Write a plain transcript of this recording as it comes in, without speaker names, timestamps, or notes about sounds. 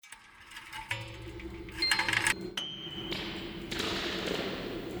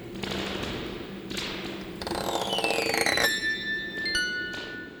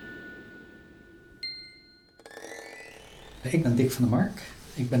Ik ben Dick van der Mark.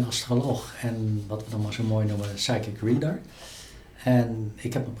 Ik ben astroloog en wat we dan maar zo mooi noemen psychic reader. En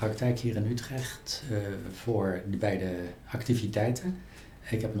ik heb een praktijk hier in Utrecht voor de beide activiteiten.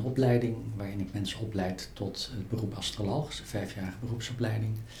 Ik heb een opleiding waarin ik mensen opleid tot het beroep astroloog, dus een 5-jarige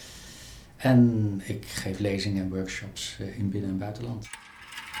beroepsopleiding. En ik geef lezingen en workshops in binnen- en buitenland.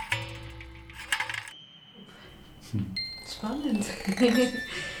 Spannend.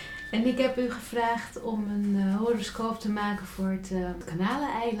 En ik heb u gevraagd om een horoscoop te maken voor het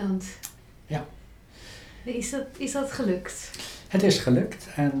Kanaleneiland. Ja. Is dat gelukt? Het is gelukt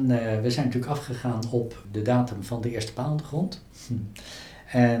en we zijn natuurlijk afgegaan op de datum van de eerste paal aan de grond.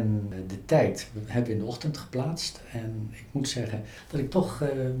 En de tijd hebben we in de ochtend geplaatst. En ik moet zeggen dat ik toch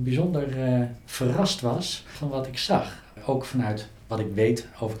bijzonder verrast was van wat ik zag. Ook vanuit wat ik weet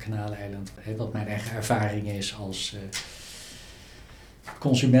over Kanaleneiland. Wat mijn eigen ervaring is als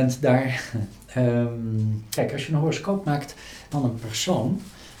consument daar. Kijk, als je een horoscoop maakt van een persoon,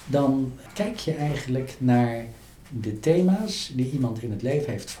 dan kijk je eigenlijk naar de thema's die iemand in het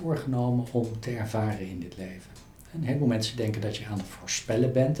leven heeft voorgenomen om te ervaren in dit leven. Een heleboel mensen denken dat je aan het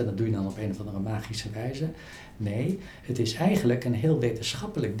voorspellen bent en dat doe je dan op een of andere magische wijze. Nee, het is eigenlijk een heel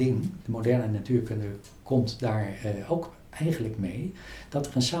wetenschappelijk ding. De moderne natuurkunde komt daar ook eigenlijk mee, dat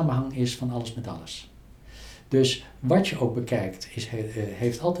er een samenhang is van alles met alles. Dus wat je ook bekijkt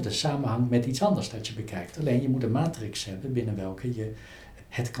heeft altijd een samenhang met iets anders dat je bekijkt. Alleen je moet een matrix hebben binnen welke je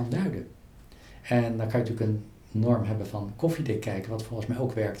het kan duiden. En dan kan je natuurlijk een norm hebben van koffiedik kijken, wat volgens mij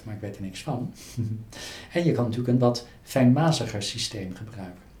ook werkt, maar ik weet er niks van. En je kan natuurlijk een wat fijnmaziger systeem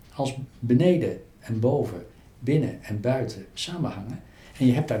gebruiken. Als beneden en boven, binnen en buiten samenhangen, en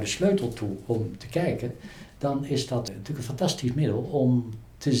je hebt daar de sleutel toe om te kijken, dan is dat natuurlijk een fantastisch middel om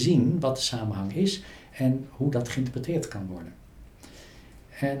te zien wat de samenhang is en hoe dat geïnterpreteerd kan worden.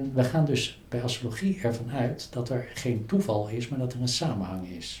 En we gaan dus bij astrologie ervan uit dat er geen toeval is, maar dat er een samenhang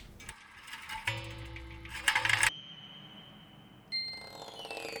is.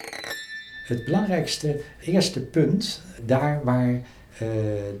 Het belangrijkste, eerste punt, daar waar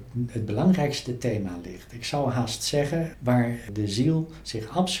het belangrijkste thema ligt. Ik zou haast zeggen waar de ziel zich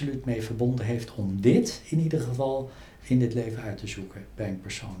absoluut mee verbonden heeft om dit in ieder geval in dit leven uit te zoeken bij een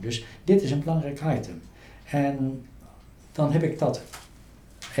persoon. Dus dit is een belangrijk item. En dan heb ik dat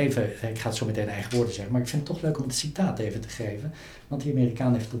even, ik ga het zo meteen in eigen woorden zeggen, maar ik vind het toch leuk om het citaat even te geven. Want die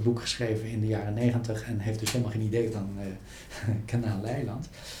Amerikaan heeft dat boek geschreven in de jaren 90 en heeft dus helemaal geen idee van Kanaleneiland.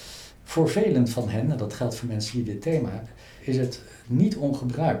 Voor velen van hen, en dat geldt voor mensen die dit thema hebben, is het niet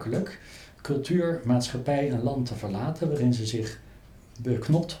ongebruikelijk cultuur, maatschappij en land te verlaten waarin ze zich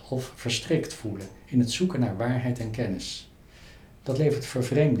beknot of verstrikt voelen in het zoeken naar waarheid en kennis. Dat levert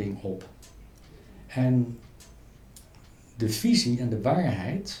vervreemding op. En de visie en de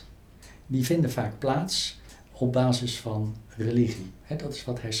waarheid, die vinden vaak plaats op basis van religie. Dat is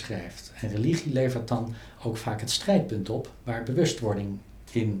wat hij schrijft. En religie levert dan ook vaak het strijdpunt op waar bewustwording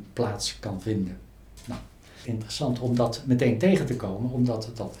in plaats kan vinden. Nou, interessant om dat meteen tegen te komen,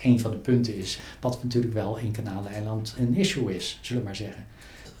 omdat dat een van de punten is wat natuurlijk wel in Kanaleneiland een issue is, zullen we maar zeggen.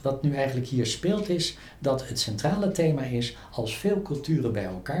 Wat nu eigenlijk hier speelt is dat het centrale thema is, als veel culturen bij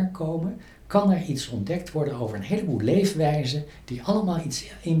elkaar komen, kan er iets ontdekt worden over een heleboel leefwijzen die allemaal iets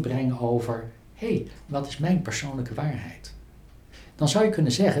inbrengen over, wat is mijn persoonlijke waarheid? Dan zou je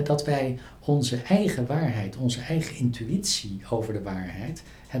kunnen zeggen dat wij onze eigen waarheid, onze eigen intuïtie over de waarheid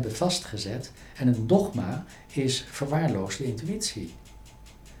hebben vastgezet en een dogma is verwaarloosde intuïtie.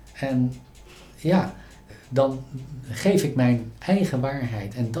 En ja, dan geef ik mijn eigen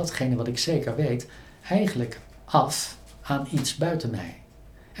waarheid en datgene wat ik zeker weet eigenlijk af aan iets buiten mij.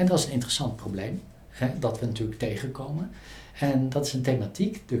 En dat is een interessant probleem, dat we natuurlijk tegenkomen. En dat is een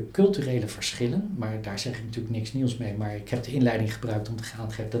thematiek, de culturele verschillen, maar daar zeg ik natuurlijk niks nieuws mee, maar ik heb de inleiding gebruikt om te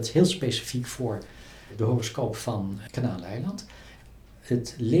gaan geven. Dat is heel specifiek voor de horoscoop van Kanaleneiland.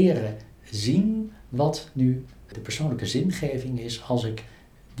 Het leren zien wat nu de persoonlijke zingeving is als ik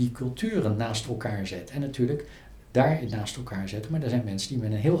die culturen naast elkaar zet. En natuurlijk daar naast elkaar zetten, maar er zijn mensen die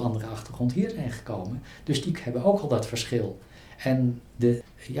met een heel andere achtergrond hier zijn gekomen. Dus die hebben ook al dat verschil. En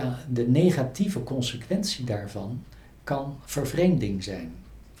de negatieve consequentie daarvan kan vervreemding zijn.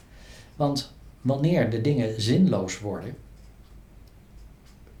 Want wanneer de dingen zinloos worden,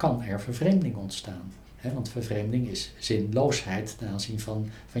 kan er vervreemding ontstaan. Want vervreemding is zinloosheid ten aanzien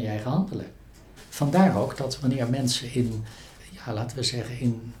van je eigen handelen. Vandaar ook dat wanneer mensen in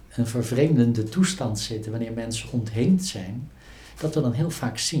een vervreemdende toestand zitten, wanneer mensen ontheemd zijn, dat we dan heel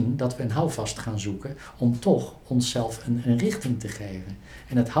vaak zien dat we een houvast gaan zoeken om toch onszelf een richting te geven.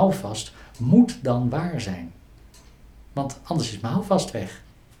 En het houvast moet dan waar zijn. Want anders is mijn houvast weg.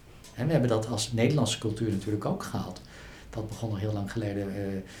 En we hebben dat als Nederlandse cultuur natuurlijk ook gehad. Dat begon al heel lang geleden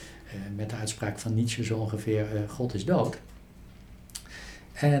met de uitspraak van Nietzsche zo ongeveer, God is dood.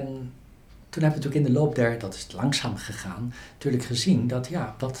 En toen hebben we natuurlijk in de loop dat is langzaam gegaan, natuurlijk gezien dat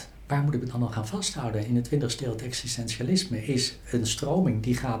waar moeten we dan nog gaan vasthouden? In het 20e eeuw, het existentialisme is een stroming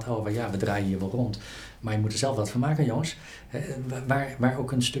die gaat over, we draaien hier wel rond, maar je moet er zelf wat van maken, jongens. Waar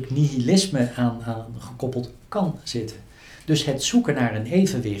ook een stuk nihilisme aan gekoppeld kan zitten. Dus het zoeken naar een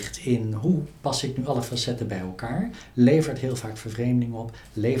evenwicht in hoe pas ik nu alle facetten bij elkaar, levert heel vaak vervreemding op,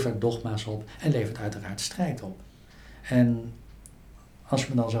 levert dogma's op en levert uiteraard strijd op. En als je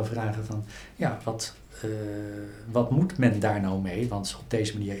me dan zou vragen van, wat moet men daar nou mee? Want op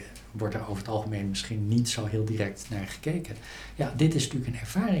deze manier wordt er over het algemeen misschien niet zo heel direct naar gekeken. Ja, dit is natuurlijk een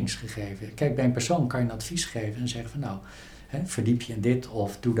ervaringsgegeven. Kijk, bij een persoon kan je een advies geven en zeggen van verdiep je in dit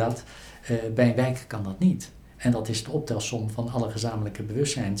of doe dat. Bij een wijk kan dat niet. En dat is de optelsom van alle gezamenlijke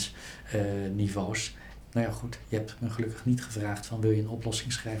bewustzijnsniveaus. Nou ja, goed, je hebt me gelukkig niet gevraagd van wil je een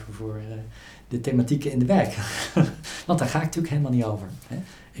oplossing schrijven voor de thematieken in de wijk. Want daar ga ik natuurlijk helemaal niet over. Hè.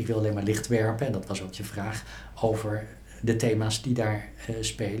 Ik wil alleen maar licht werpen, en dat was ook je vraag, over de thema's die daar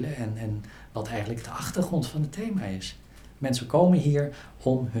spelen en wat eigenlijk de achtergrond van het thema is. Mensen komen hier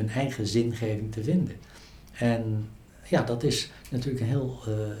om hun eigen zingeving te vinden. En dat is natuurlijk een heel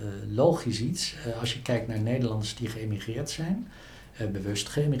logisch iets. Als je kijkt naar Nederlanders die geëmigreerd zijn, bewust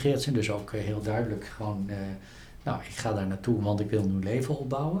geëmigreerd zijn, dus ook heel duidelijk gewoon, ik ga daar naartoe want ik wil een nieuw leven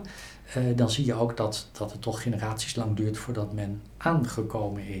opbouwen. Dan zie je ook dat het toch generaties lang duurt voordat men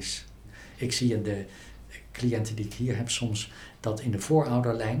aangekomen is. Ik zie in de cliënten die ik hier heb soms dat in de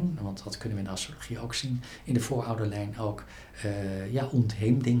voorouderlijn, want dat kunnen we in de astrologie ook zien, in de voorouderlijn ook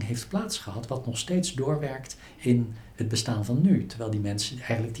ontheemding heeft plaatsgehad, wat nog steeds doorwerkt in het bestaan van nu, terwijl die mensen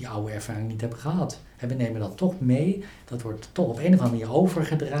eigenlijk die oude ervaring niet hebben gehad. En we nemen dat toch mee, dat wordt toch op een of andere manier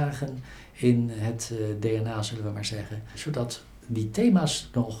overgedragen in het DNA, zullen we maar zeggen, zodat die thema's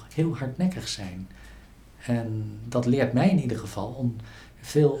nog heel hardnekkig zijn. En dat leert mij in ieder geval om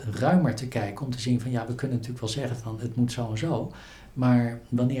veel ruimer te kijken, om te zien van we kunnen natuurlijk wel zeggen van het moet zo en zo, maar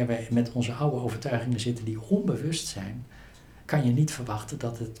wanneer wij met onze oude overtuigingen zitten die onbewust zijn, kan je niet verwachten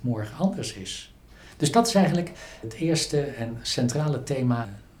dat het morgen anders is. Dus dat is eigenlijk het eerste en centrale thema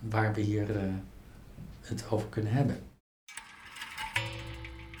waar we hier het over kunnen hebben.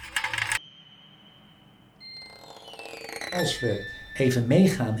 Als we even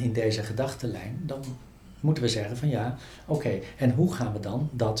meegaan in deze gedachtenlijn, dan moeten we zeggen van en hoe gaan we dan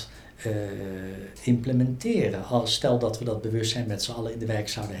dat implementeren? Stel dat we dat bewustzijn met z'n allen in de wijk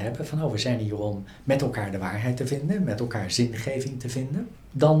zouden hebben, van we zijn hier om met elkaar de waarheid te vinden, met elkaar zingeving te vinden.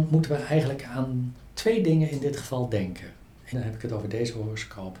 Dan moeten we eigenlijk aan 2 dingen in dit geval denken. En dan heb ik het over deze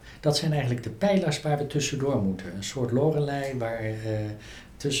horoscoop. Dat zijn eigenlijk de pijlers waar we tussendoor moeten. Een soort Lorelei waar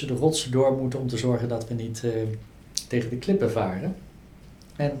tussen de rotsen door moeten om te zorgen dat we niet tegen de klippen varen.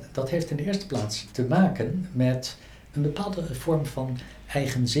 En dat heeft in de eerste plaats te maken met een bepaalde vorm van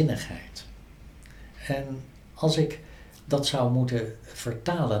eigenzinnigheid. En als ik dat zou moeten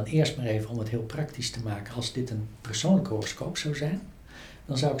vertalen, eerst maar even om het heel praktisch te maken, als dit een persoonlijke horoscoop zou zijn,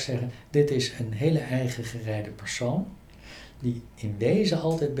 dan zou ik zeggen, dit is een hele eigen gereide persoon die in wezen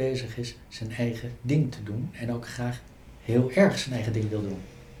altijd bezig is zijn eigen ding te doen en ook graag heel erg zijn eigen ding wil doen.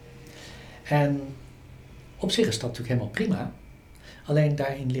 En op zich is dat natuurlijk helemaal prima. Alleen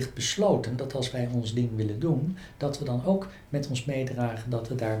daarin ligt besloten dat als wij ons ding willen doen, dat we dan ook met ons meedragen dat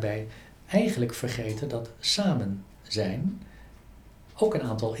we daarbij eigenlijk vergeten dat samen zijn ook een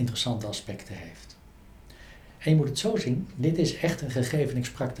aantal interessante aspecten heeft. En je moet het zo zien, dit is echt een gegeven, ik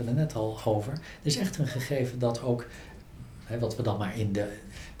sprak er net al over, dit is echt een gegeven dat ook, wat we dan maar in de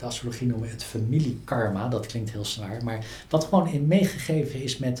astrologie noemen het familiekarma, dat klinkt heel zwaar, maar wat gewoon in meegegeven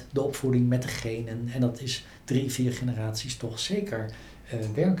is met de opvoeding, met de genen, en dat is 3-4 generaties toch zeker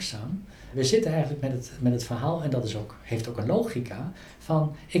werkzaam. We zitten eigenlijk met het verhaal, en dat is heeft ook een logica,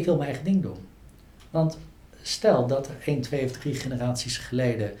 van ik wil mijn eigen ding doen. Want stel dat er 1, 2 of 3 generaties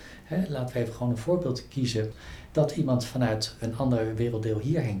geleden, laten we even gewoon een voorbeeld kiezen, dat iemand vanuit een ander werelddeel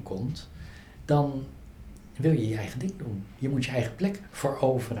hierheen komt, dan wil je je eigen ding doen. Je moet je eigen plek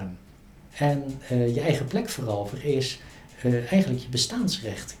veroveren. En je eigen plek veroveren is eigenlijk je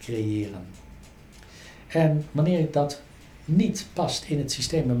bestaansrecht creëren. En wanneer dat niet past in het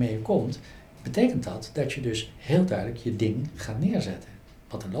systeem waarmee je komt, betekent dat je dus heel duidelijk je ding gaat neerzetten.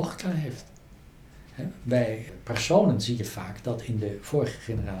 Wat een logica heeft. Bij personen zie je vaak dat in de vorige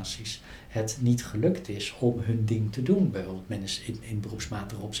generaties het niet gelukt is om hun ding te doen. Bijvoorbeeld men is in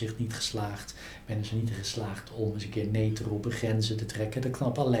beroepsmatig opzicht niet geslaagd. Men is niet geslaagd om eens een keer nee te roepen, grenzen te trekken. Er kan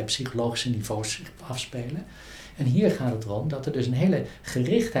op allerlei psychologische niveaus zich afspelen. En hier gaat het erom dat er dus een hele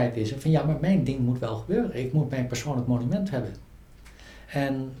gerichtheid is van ja, maar mijn ding moet wel gebeuren. Ik moet mijn persoonlijk monument hebben.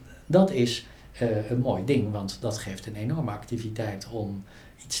 En dat is een mooi ding, want dat geeft een enorme activiteit om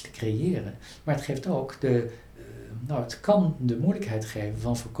iets te creëren. Maar het geeft ook het kan de moeilijkheid geven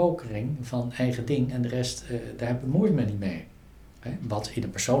van verkokering van eigen ding en de rest, daar bemoei ik me niet mee. Wat in een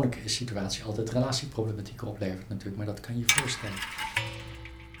persoonlijke situatie altijd relatieproblematiek oplevert natuurlijk, maar dat kan je voorstellen.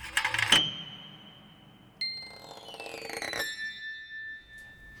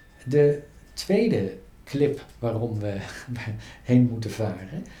 De tweede clip waarom we heen moeten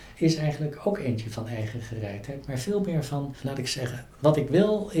varen, is eigenlijk ook eentje van eigen gereidheid, maar veel meer van, laat ik zeggen, wat ik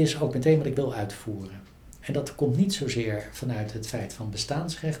wil is ook meteen wat ik wil uitvoeren. En dat komt niet zozeer vanuit het feit van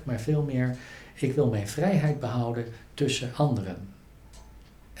bestaansrecht, maar veel meer, ik wil mijn vrijheid behouden tussen anderen.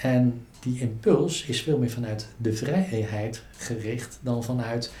 En die impuls is veel meer vanuit de vrijheid gericht dan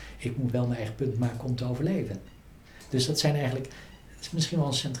vanuit, ik moet wel mijn eigen punt maken om te overleven. Dus dat zijn eigenlijk, het is misschien wel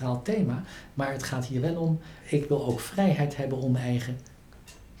een centraal thema, maar het gaat hier wel om, ik wil ook vrijheid hebben om mijn eigen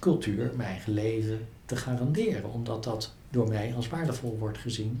cultuur, mijn eigen leven te garanderen. Omdat dat door mij als waardevol wordt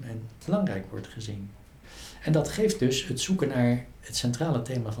gezien en belangrijk wordt gezien. En dat geeft dus het zoeken naar het centrale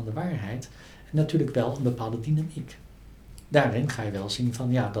thema van de waarheid natuurlijk wel een bepaalde dynamiek. Daarin ga je wel zien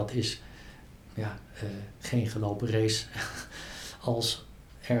van ja, dat is geen gelopen race als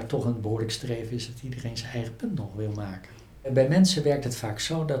er toch een behoorlijk streven is dat iedereen zijn eigen punt nog wil maken. Bij mensen werkt het vaak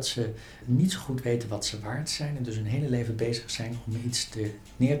zo dat ze niet zo goed weten wat ze waard zijn en dus hun hele leven bezig zijn om iets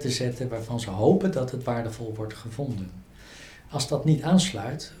neer te zetten waarvan ze hopen dat het waardevol wordt gevonden. Als dat niet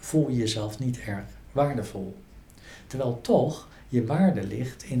aansluit, voel je jezelf niet erg waardevol. Terwijl toch je waarde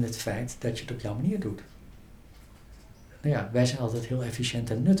ligt in het feit dat je het op jouw manier doet. Nou ja, wij zijn altijd heel efficiënt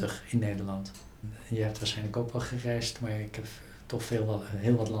en nuttig in Nederland. Je hebt waarschijnlijk ook wel gereisd, maar ik heb toch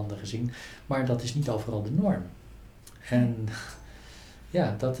heel wat landen gezien. Maar dat is niet overal de norm. En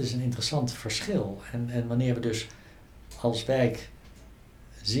ja, dat is een interessant verschil. En wanneer we dus als wijk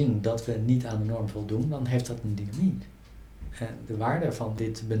zien dat we niet aan de norm voldoen, dan heeft dat een dynamiek. En de waarde van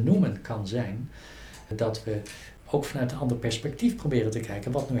dit benoemen kan zijn dat we ook vanuit een ander perspectief proberen te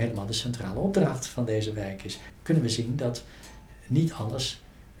kijken wat nu helemaal de centrale opdracht van deze wijk is. Kunnen we zien dat niet alles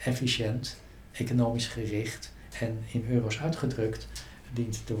efficiënt, economisch gericht en in euro's uitgedrukt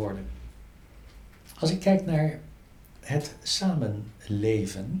dient te worden. Als ik kijk naar het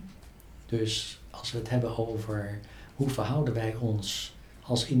samenleven, dus als we het hebben over hoe verhouden wij ons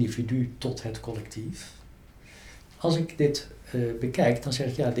als individu tot het collectief. Als ik dit bekijk, dan zeg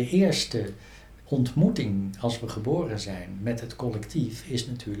ik ja, de eerste ontmoeting als we geboren zijn met het collectief is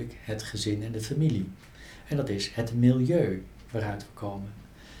natuurlijk het gezin en de familie. En dat is het milieu waaruit we komen.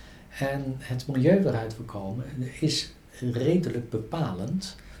 En het milieu waaruit we komen is redelijk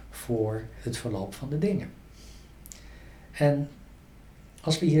bepalend voor het verloop van de dingen. En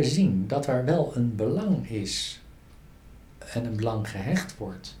als we hier zien dat er wel een belang is en een belang gehecht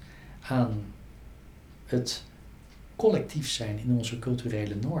wordt aan het collectief zijn in onze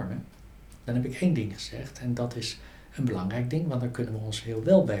culturele normen, dan heb ik één ding gezegd en dat is een belangrijk ding, want daar kunnen we ons heel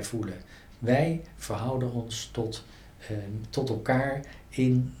wel bij voelen. Wij verhouden ons tot elkaar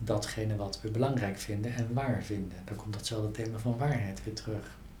in datgene wat we belangrijk vinden en waar vinden. Dan komt datzelfde thema van waarheid weer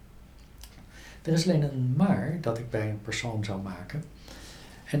terug. Er is alleen een maar dat ik bij een persoon zou maken.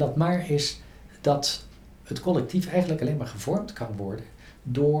 En dat maar is dat het collectief eigenlijk alleen maar gevormd kan worden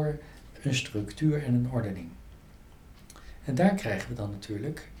door een structuur en een ordening. En daar krijgen we dan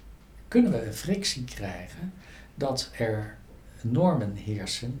natuurlijk, kunnen we een frictie krijgen dat er normen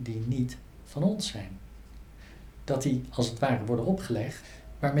heersen die niet van ons zijn. Dat die als het ware worden opgelegd,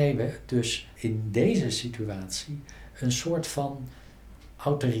 waarmee we dus in deze situatie een soort van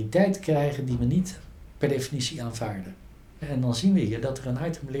autoriteit krijgen die we niet per definitie aanvaarden. En dan zien we hier dat er een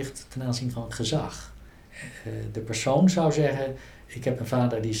item ligt ten aanzien van gezag. De persoon zou zeggen, ik heb een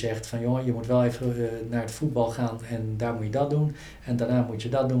vader die zegt van jongen, je moet wel even naar het voetbal gaan en daar moet je dat doen. En daarna moet je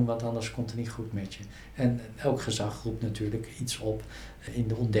dat doen, want anders komt het niet goed met je. En elk gezag roept natuurlijk iets op in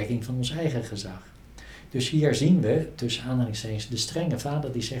de ontdekking van ons eigen gezag. Dus hier zien we, tussen aanhalingstekens, de strenge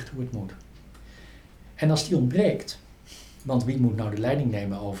vader die zegt hoe het moet. En als die ontbreekt, want wie moet nou de leiding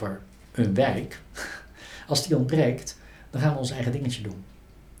nemen over een wijk? Als die ontbreekt, dan gaan we ons eigen dingetje doen.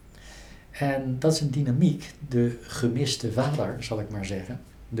 En dat is een dynamiek, de gemiste vader, zal ik maar zeggen.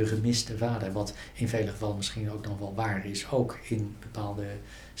 De gemiste vader, wat in vele gevallen misschien ook nog wel waar is, ook in bepaalde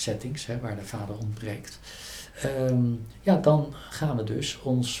settings, waar de vader ontbreekt. Dan gaan we dus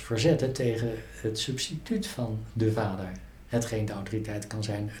ons verzetten tegen het substituut van de vader. Hetgeen de autoriteit kan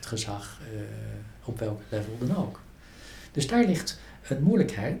zijn, het gezag, op welk level dan ook. Dus daar ligt een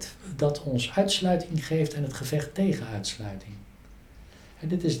moeilijkheid dat ons uitsluiting geeft en het gevecht tegen uitsluiting. En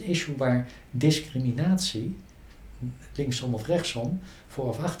dit is een issue waar discriminatie, linksom of rechtsom, voor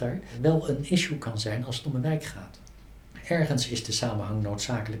of achter, wel een issue kan zijn als het om een wijk gaat. Ergens is de samenhang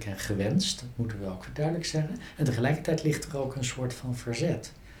noodzakelijk en gewenst, dat moeten we ook duidelijk zeggen. En tegelijkertijd ligt er ook een soort van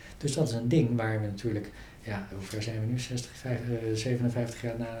verzet. Dus dat is een ding waar we natuurlijk, hoe ver zijn we nu? 57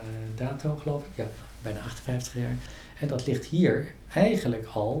 jaar na dato, geloof ik? Ja, bijna 58 jaar. En dat ligt hier eigenlijk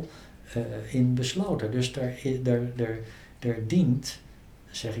al in besloten. Dus er dient,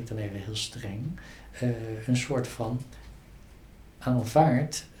 zeg ik dan even heel streng, een soort van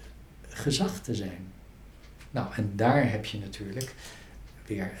aanvaard gezag te zijn. Nou, en daar heb je natuurlijk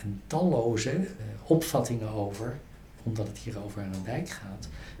weer een talloze opvattingen over, omdat het hier over een wijk gaat,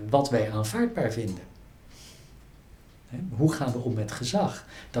 wat wij aanvaardbaar vinden. Hoe gaan we om met gezag?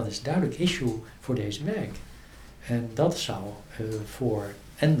 Dat is duidelijk issue voor deze wijk. En dat zou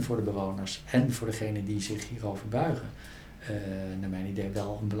voor de bewoners en voor degenen die zich hierover buigen, naar mijn idee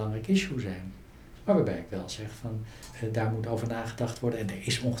wel een belangrijk issue zijn. Maar waarbij ik wel zeg van, daar moet over nagedacht worden, en er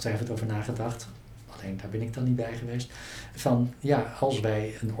is ongetwijfeld over nagedacht, alleen daar ben ik dan niet bij geweest, van als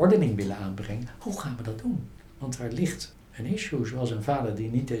wij een ordening willen aanbrengen, hoe gaan we dat doen? Want er ligt een issue, zoals een vader die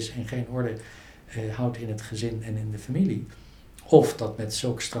niet is en geen orde houdt in het gezin en in de familie, of dat met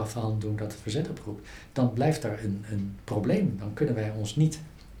zulke straffe hand doen dat het verzet oproept, dan blijft daar een probleem. Dan kunnen wij ons niet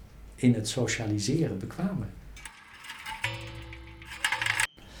in het socialiseren bekwamen.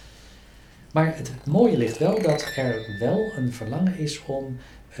 Maar het mooie ligt wel dat er wel een verlangen is om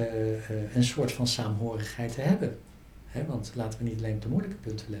een soort van saamhorigheid te hebben. Want laten we niet alleen op de moeilijke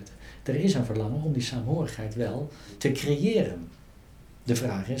punten letten. Er is een verlangen om die saamhorigheid wel te creëren. De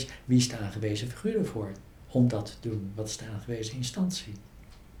vraag is, wie is de aangewezen figuur ervoor om dat te doen? Wat is de aangewezen instantie?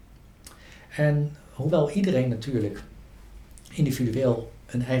 En hoewel iedereen natuurlijk individueel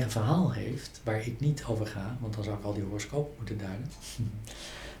een eigen verhaal heeft, waar ik niet over ga, want dan zou ik al die horoscopen moeten duiden.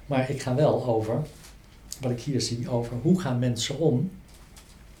 Maar ik ga wel over, wat ik hier zie, over hoe gaan mensen om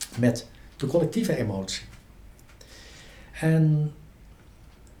met de collectieve emotie. En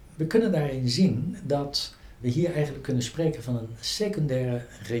we kunnen daarin zien dat we hier eigenlijk kunnen spreken van een secundaire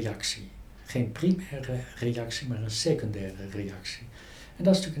reactie. Geen primaire reactie, maar een secundaire reactie. En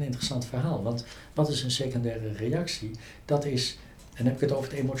dat is natuurlijk een interessant verhaal, want wat is een secundaire reactie? Dat is, en dan heb ik het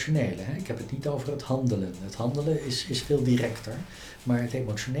over het emotionele, ik heb het niet over het handelen. Het handelen is veel directer, maar het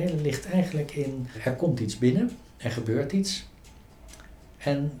emotionele ligt eigenlijk in, er komt iets binnen, er gebeurt iets.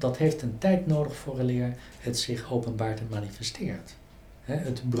 En dat heeft een tijd nodig vooraleer het zich openbaart en manifesteert.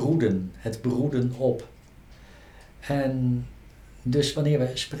 Het broeden op. En dus wanneer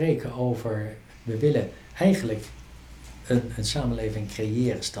we spreken over, we willen eigenlijk een samenleving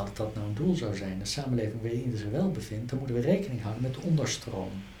creëren, stel dat dat nou een doel zou zijn, een samenleving waarin iedereen zich wel bevindt, dan moeten we rekening houden met de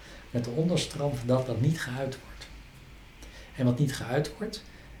onderstroom. Met de onderstroom van dat wat niet geuit wordt. En wat niet geuit wordt,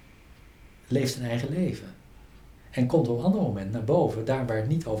 leeft een eigen leven. En komt op een ander moment naar boven, daar waar het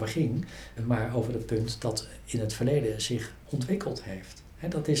niet over ging, maar over het punt dat in het verleden zich ontwikkeld heeft.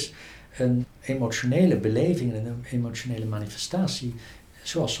 Dat is een emotionele beleving en een emotionele manifestatie,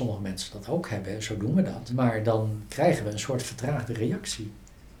 zoals sommige mensen dat ook hebben, zo doen we dat. Maar dan krijgen we een soort vertraagde reactie.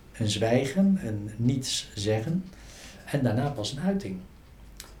 Een zwijgen, een niets zeggen en daarna pas een uiting.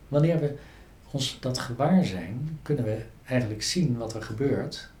 Wanneer we ons dat gewaar zijn, kunnen we eigenlijk zien wat er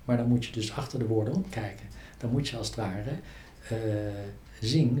gebeurt, maar dan moet je dus achter de woorden opkijken. Dan moet je als het ware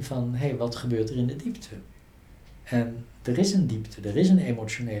zien van, wat gebeurt er in de diepte? En er is een diepte, er is een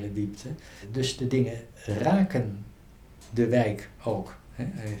emotionele diepte. Dus de dingen raken de wijk ook.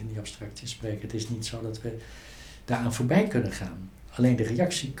 Even niet abstract spreken, het is niet zo dat we daaraan voorbij kunnen gaan. Alleen de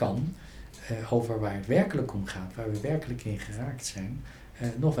reactie kan over waar het werkelijk om gaat, waar we werkelijk in geraakt zijn,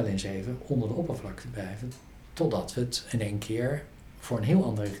 nog wel eens even onder de oppervlakte blijven, totdat het in één keer voor een heel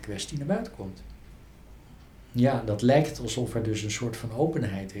andere kwestie naar buiten komt. Ja, dat lijkt alsof er dus een soort van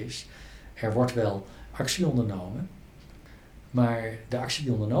openheid is. Er wordt wel actie ondernomen, maar de actie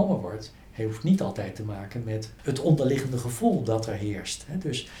die ondernomen wordt, hoeft niet altijd te maken met het onderliggende gevoel dat er heerst.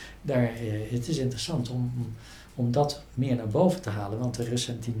 Dus het is interessant om dat meer naar boven te halen, want de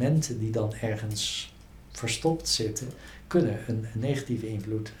ressentimenten die dan ergens verstopt zitten, kunnen een negatieve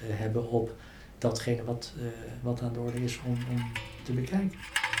invloed hebben op datgene wat aan de orde is om te bekijken.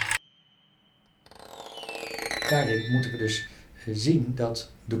 Daarin moeten we dus zien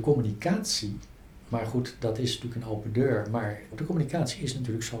dat de communicatie, maar goed, dat is natuurlijk een open deur, maar de communicatie is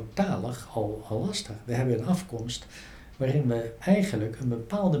natuurlijk zo talig al lastig. We hebben een afkomst waarin we eigenlijk een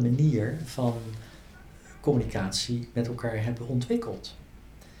bepaalde manier van communicatie met elkaar hebben ontwikkeld.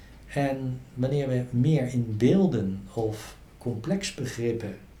 En wanneer we meer in beelden of complex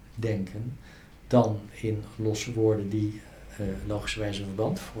begrippen denken dan in losse woorden die logischerwijs een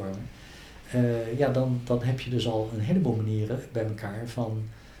verband vormen, dan heb je dus al een heleboel manieren bij elkaar van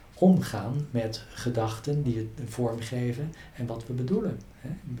omgaan met gedachten die het vormgeven en wat we bedoelen. Hè?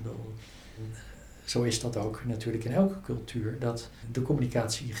 Ik bedoel, zo is dat ook natuurlijk in elke cultuur, dat de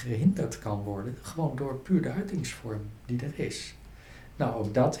communicatie gehinderd kan worden, gewoon door puur de uitingsvorm die er is. Nou,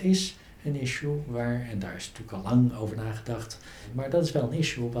 ook dat is een issue waar, en daar is natuurlijk al lang over nagedacht, maar dat is wel een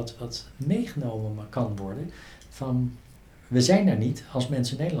issue wat meegenomen kan worden van, we zijn er niet als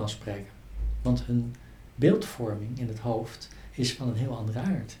mensen Nederlands spreken. Want hun beeldvorming in het hoofd is van een heel andere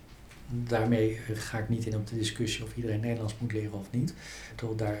aard. Daarmee ga ik niet in op de discussie of iedereen Nederlands moet leren of niet.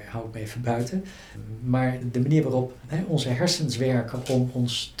 Daar hou ik me even buiten. Maar de manier waarop onze hersens werken om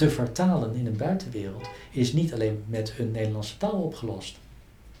ons te vertalen in een buitenwereld is niet alleen met een Nederlandse taal opgelost.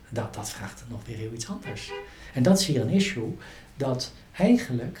 Dat vraagt nog weer heel iets anders. En dat is hier een issue dat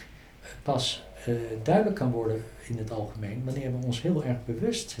eigenlijk pas duidelijk kan worden in het algemeen wanneer we ons heel erg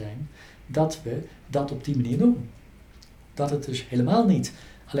bewust zijn dat we dat op die manier doen. Dat het dus helemaal niet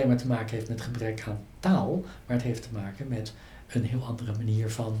alleen maar te maken heeft met gebrek aan taal, maar het heeft te maken met een heel andere manier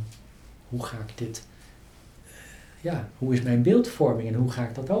van hoe ga ik dit, hoe is mijn beeldvorming en hoe ga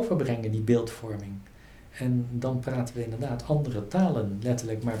ik dat overbrengen, die beeldvorming. En dan praten we inderdaad andere talen,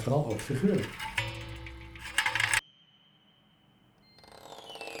 letterlijk, maar vooral ook figuurlijk.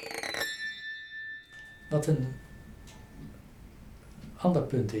 Wat een ander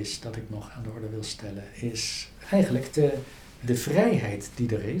punt is dat ik nog aan de orde wil stellen, is eigenlijk de vrijheid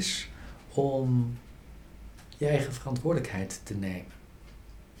die er is om je eigen verantwoordelijkheid te nemen.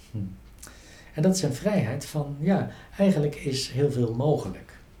 En dat is een vrijheid van, eigenlijk is heel veel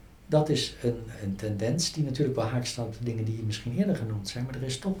mogelijk. Dat is een tendens die natuurlijk wel haak staat op de dingen die misschien eerder genoemd zijn, maar er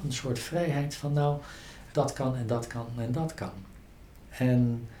is toch een soort vrijheid van, dat kan en dat kan en dat kan.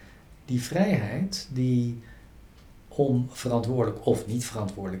 En die vrijheid, om verantwoordelijk of niet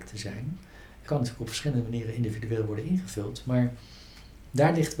verantwoordelijk te zijn, kan natuurlijk op verschillende manieren individueel worden ingevuld, maar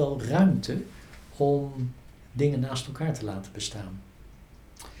daar ligt wel ruimte om dingen naast elkaar te laten bestaan.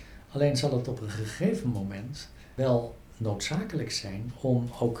 Alleen zal het op een gegeven moment wel noodzakelijk zijn om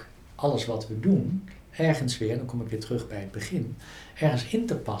ook alles wat we doen, ergens weer, dan kom ik weer terug bij het begin, ergens in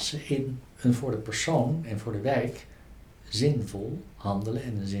te passen in een voor de persoon en voor de wijk zinvol handelen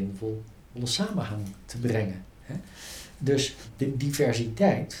en een zinvolle samenhang te brengen. Dus de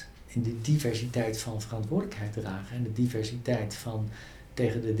diversiteit, in de diversiteit van verantwoordelijkheid dragen en de diversiteit van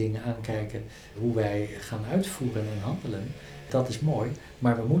tegen de dingen aankijken hoe wij gaan uitvoeren en handelen, dat is mooi,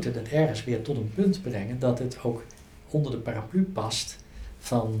 maar we moeten het ergens weer tot een punt brengen dat het ook onder de paraplu past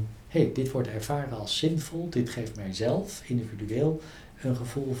van, dit wordt ervaren als zinvol, dit geeft mijzelf individueel een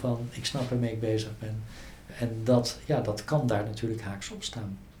gevoel van, ik snap waarmee ik bezig ben. En dat kan daar natuurlijk haaks op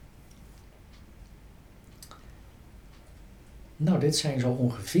staan. Nou, dit zijn zo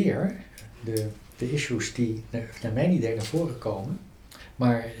ongeveer de issues die naar mijn idee naar voren komen.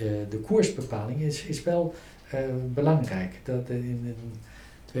 Maar de koersbepaling is wel belangrijk. Dat in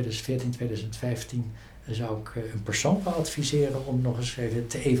 2014, 2015 zou ik een persoon wel adviseren om nog eens even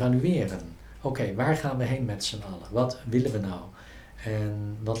te evalueren. Oké, waar gaan we heen met z'n allen? Wat willen we nou?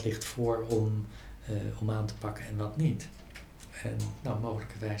 En wat ligt voor om aan te pakken en wat niet? En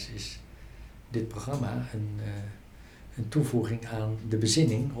mogelijkerwijs is dit programma een toevoeging aan de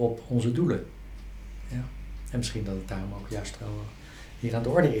bezinning op onze doelen. Ja. En misschien dat het daarom ook juist wel hier aan de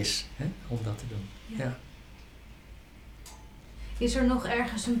orde is om dat te doen. Ja. Is er nog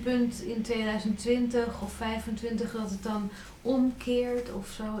ergens een punt in 2020 of 2025 dat het dan omkeert of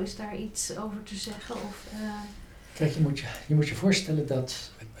zo? Is daar iets over te zeggen? Kijk, je moet je voorstellen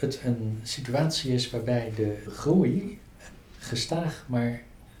dat het een situatie is waarbij de groei gestaag maar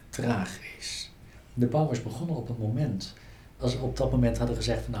traag is. De bouw is begonnen op een moment. Als we op dat moment hadden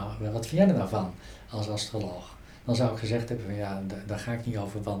gezegd van wat vind jij er nou van als astroloog? Dan zou ik gezegd hebben van daar ga ik niet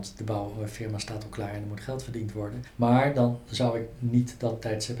over, want de bouwfirma staat al klaar en er moet geld verdiend worden. Maar dan zou ik niet dat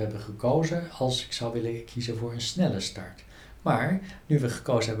tijdstip hebben gekozen als ik zou willen kiezen voor een snelle start. Maar nu we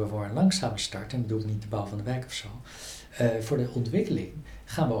gekozen hebben voor een langzame start, en dat doe ik niet de bouw van de wijk of zo, voor de ontwikkeling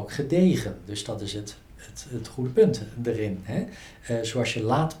gaan we ook gedegen. Dus dat is het goede punt erin. Zoals je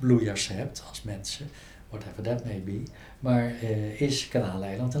laatbloeiers hebt als mensen, whatever that may be, maar is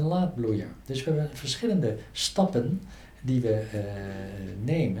Kanaaleiland een laatbloeier. Dus we hebben verschillende stappen die we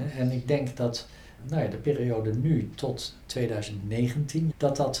nemen. En ik denk dat de periode nu tot 2019,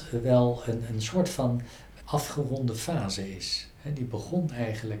 dat wel een soort van afgeronde fase is. Die begon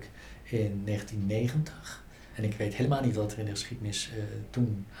eigenlijk in 1990 En ik weet helemaal niet wat er in de geschiedenis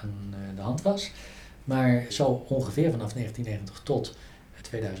toen aan de hand was. Maar zo ongeveer vanaf 1990 tot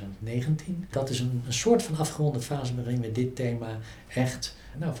 2019. Dat is een soort van afgeronde fase waarin we dit thema echt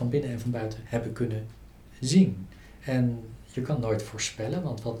van binnen en van buiten hebben kunnen zien. En je kan nooit voorspellen,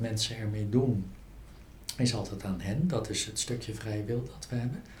 want wat mensen ermee doen is altijd aan hen. Dat is het stukje vrije wil dat we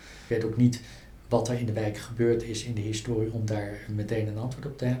hebben. Ik weet ook niet wat er in de wijk gebeurd is in de historie om daar meteen een antwoord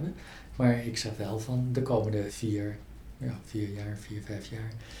op te hebben. Maar ik zeg wel van de komende 4, 5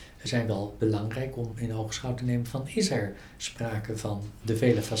 jaar zijn wel belangrijk om in oogschouw te nemen van is er sprake van de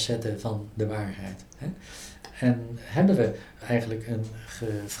vele facetten van de waarheid. Hè? En hebben we eigenlijk een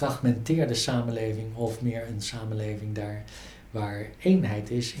gefragmenteerde samenleving of meer een samenleving daar waar eenheid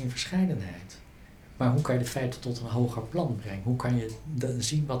is in verscheidenheid. Maar hoe kan je de feiten tot een hoger plan brengen? Hoe kan je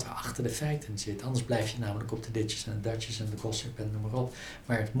zien wat er achter de feiten zit? Anders blijf je namelijk op de ditjes en de datjes en de gossip en noem maar op.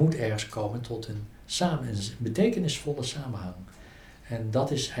 Maar het moet ergens komen tot een betekenisvolle samenhang. En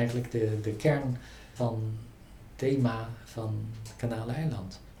dat is eigenlijk de kern van het thema van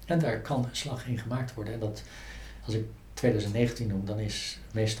Kanaleiland. En daar kan een slag in gemaakt worden. En dat, als ik 2019 noem, dan is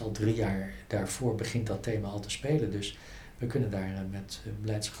meestal 3 jaar daarvoor begint dat thema al te spelen. Dus we kunnen daar met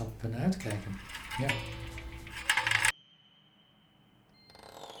blijdschap naar uitkijken. Ja.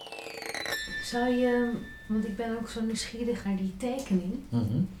 Zou je, want ik ben ook zo nieuwsgierig naar die tekening.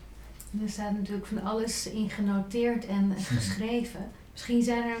 Mm-hmm. Er staat natuurlijk van alles in genoteerd en geschreven. Misschien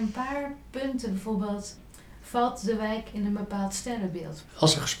zijn er een paar punten, bijvoorbeeld valt de wijk in een bepaald sterrenbeeld?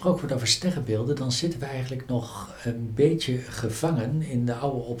 Als er gesproken wordt over sterrenbeelden, dan zitten we eigenlijk nog een beetje gevangen in de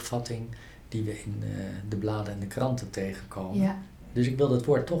oude opvatting die we in de bladen en de kranten tegenkomen. Ja. Dus ik wil dat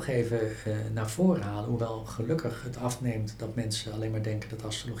woord toch even naar voren halen, hoewel gelukkig het afneemt dat mensen alleen maar denken dat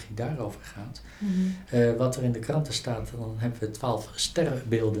astrologie daarover gaat. Mm-hmm. Wat er in de kranten staat, dan hebben we 12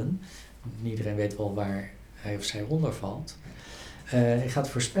 sterrenbeelden. Iedereen weet wel waar hij of zij onder valt. Ik ga het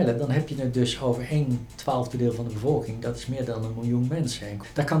voorspellen, dan heb je het dus over 1/12 deel van de bevolking. Dat is meer dan 1 miljoen mensen.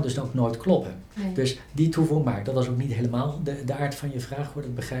 Dat kan dus ook nooit kloppen. Nee. Dus die toevoeging maakt. Dat was ook niet helemaal de aard van je vraag,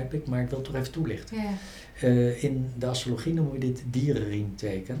 dat begrijp ik. Maar ik wil het toch even toelichten. Ja. In de astrologie noemen we dit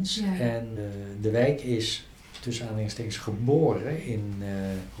dierenriemtekens. Ja. En de wijk is tussen aanhalingstekens geboren,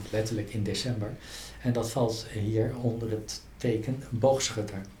 ook letterlijk in december. En dat valt hier onder het teken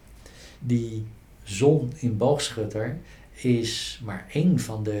boogschutter. Die zon in boogschutter is maar 1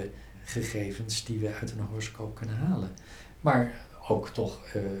 van de gegevens die we uit een horoscoop kunnen halen. Maar ook toch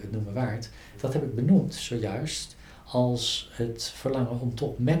het noemen waard. Dat heb ik benoemd zojuist als het verlangen om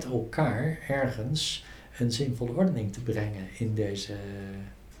toch met elkaar ergens een zinvolle ordening te brengen in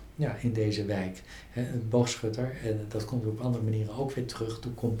deze wijk. Een boogschutter, en dat komt op andere manieren ook weer terug,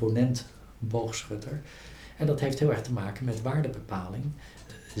 de component boogschutter. En dat heeft heel erg te maken met waardebepaling,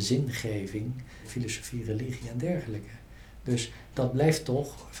 zingeving, filosofie, religie en dergelijke. Dus dat blijft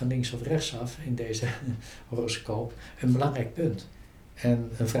toch van links of rechtsaf in deze horoscoop een belangrijk punt. En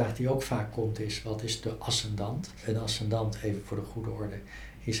een vraag die ook vaak komt is, wat is de ascendant? Een ascendant, even voor de goede orde,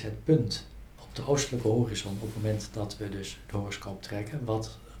 is het punt op de oostelijke horizon op het moment dat we dus de horoscoop trekken.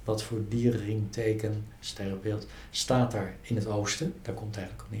 Wat voor dierenriemteken, sterrenbeeld, staat er in het oosten? Daar komt het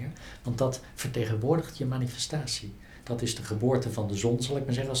eigenlijk op neer. Want dat vertegenwoordigt je manifestatie. Dat is de geboorte van de zon, zal ik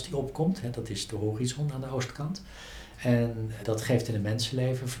maar zeggen, als die opkomt. Dat is de horizon aan de oostkant. En dat geeft in het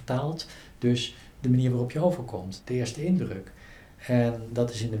mensenleven vertaald dus de manier waarop je overkomt, de eerste indruk. En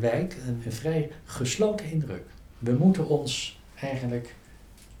dat is in de wijk een vrij gesloten indruk. We moeten ons eigenlijk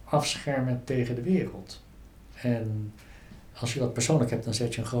afschermen tegen de wereld. En als je dat persoonlijk hebt, dan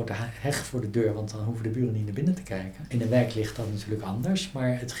zet je een grote heg voor de deur, want dan hoeven de buren niet naar binnen te kijken. In de wijk ligt dat natuurlijk anders,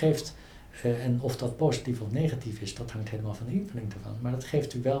 maar het geeft, en of dat positief of negatief is, dat hangt helemaal van de invulling ervan. Maar dat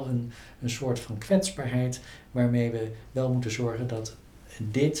geeft u wel een soort van kwetsbaarheid waarmee we wel moeten zorgen dat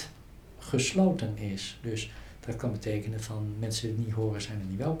dit gesloten is. Dus dat kan betekenen van mensen die het niet horen zijn er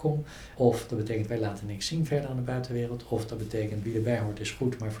niet welkom. Of dat betekent wij laten niks zien verder aan de buitenwereld. Of dat betekent wie erbij hoort is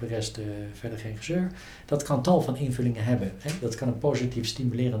goed, maar voor de rest verder geen gezeur. Dat kan tal van invullingen hebben. Hè? Dat kan een positief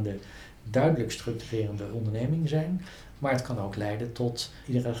stimulerende, duidelijk structurerende onderneming zijn. Maar het kan ook leiden tot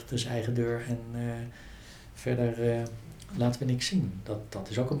ieder achter zijn eigen deur en verder laten we niks zien. Dat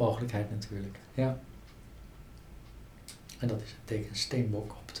is ook een mogelijkheid natuurlijk. Ja. En dat is het teken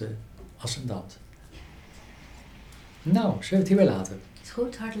steenbok op de ascendant. Nou, zullen we het hierbij laten? Is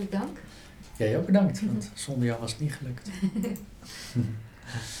goed, hartelijk dank. Jij ook bedankt, want zonder jou was het niet gelukt.